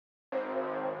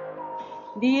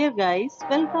Dear guys,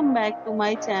 welcome back to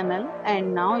my channel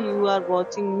and now you are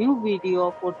watching new video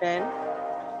of hotel.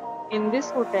 In this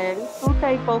hotel, two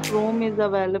type of room is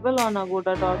available on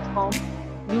agoda.com.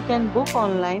 You can book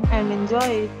online and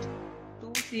enjoy it.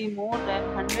 To see more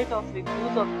than 100 of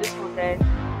reviews of this hotel,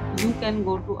 you can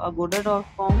go to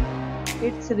agoda.com.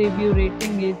 Its review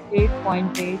rating is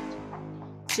 8.8.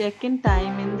 Check-in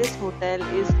time in this hotel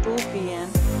is 2 p.m.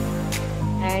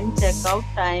 and checkout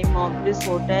time of this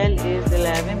hotel is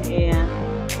 11 a.m.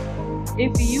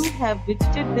 If you have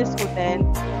visited this hotel,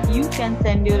 you can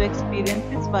send your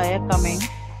experiences via comment.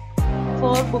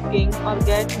 For booking or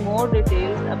get more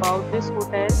details about this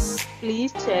hotel,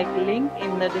 please check link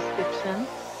in the description.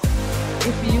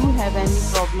 If you have any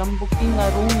problem booking a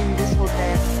room in this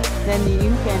hotel, then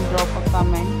you can drop a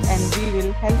comment and we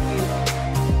will help you.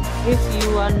 If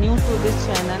you are new to this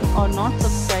channel or not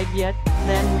subscribed yet,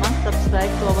 then must subscribe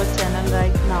to our channel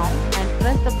right now and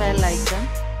press the bell icon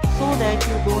so that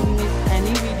you don't miss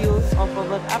any videos of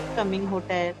our upcoming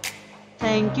hotel.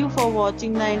 Thank you for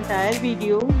watching the entire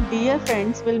video. Dear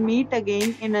friends, we'll meet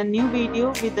again in a new video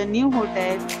with a new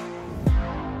hotel.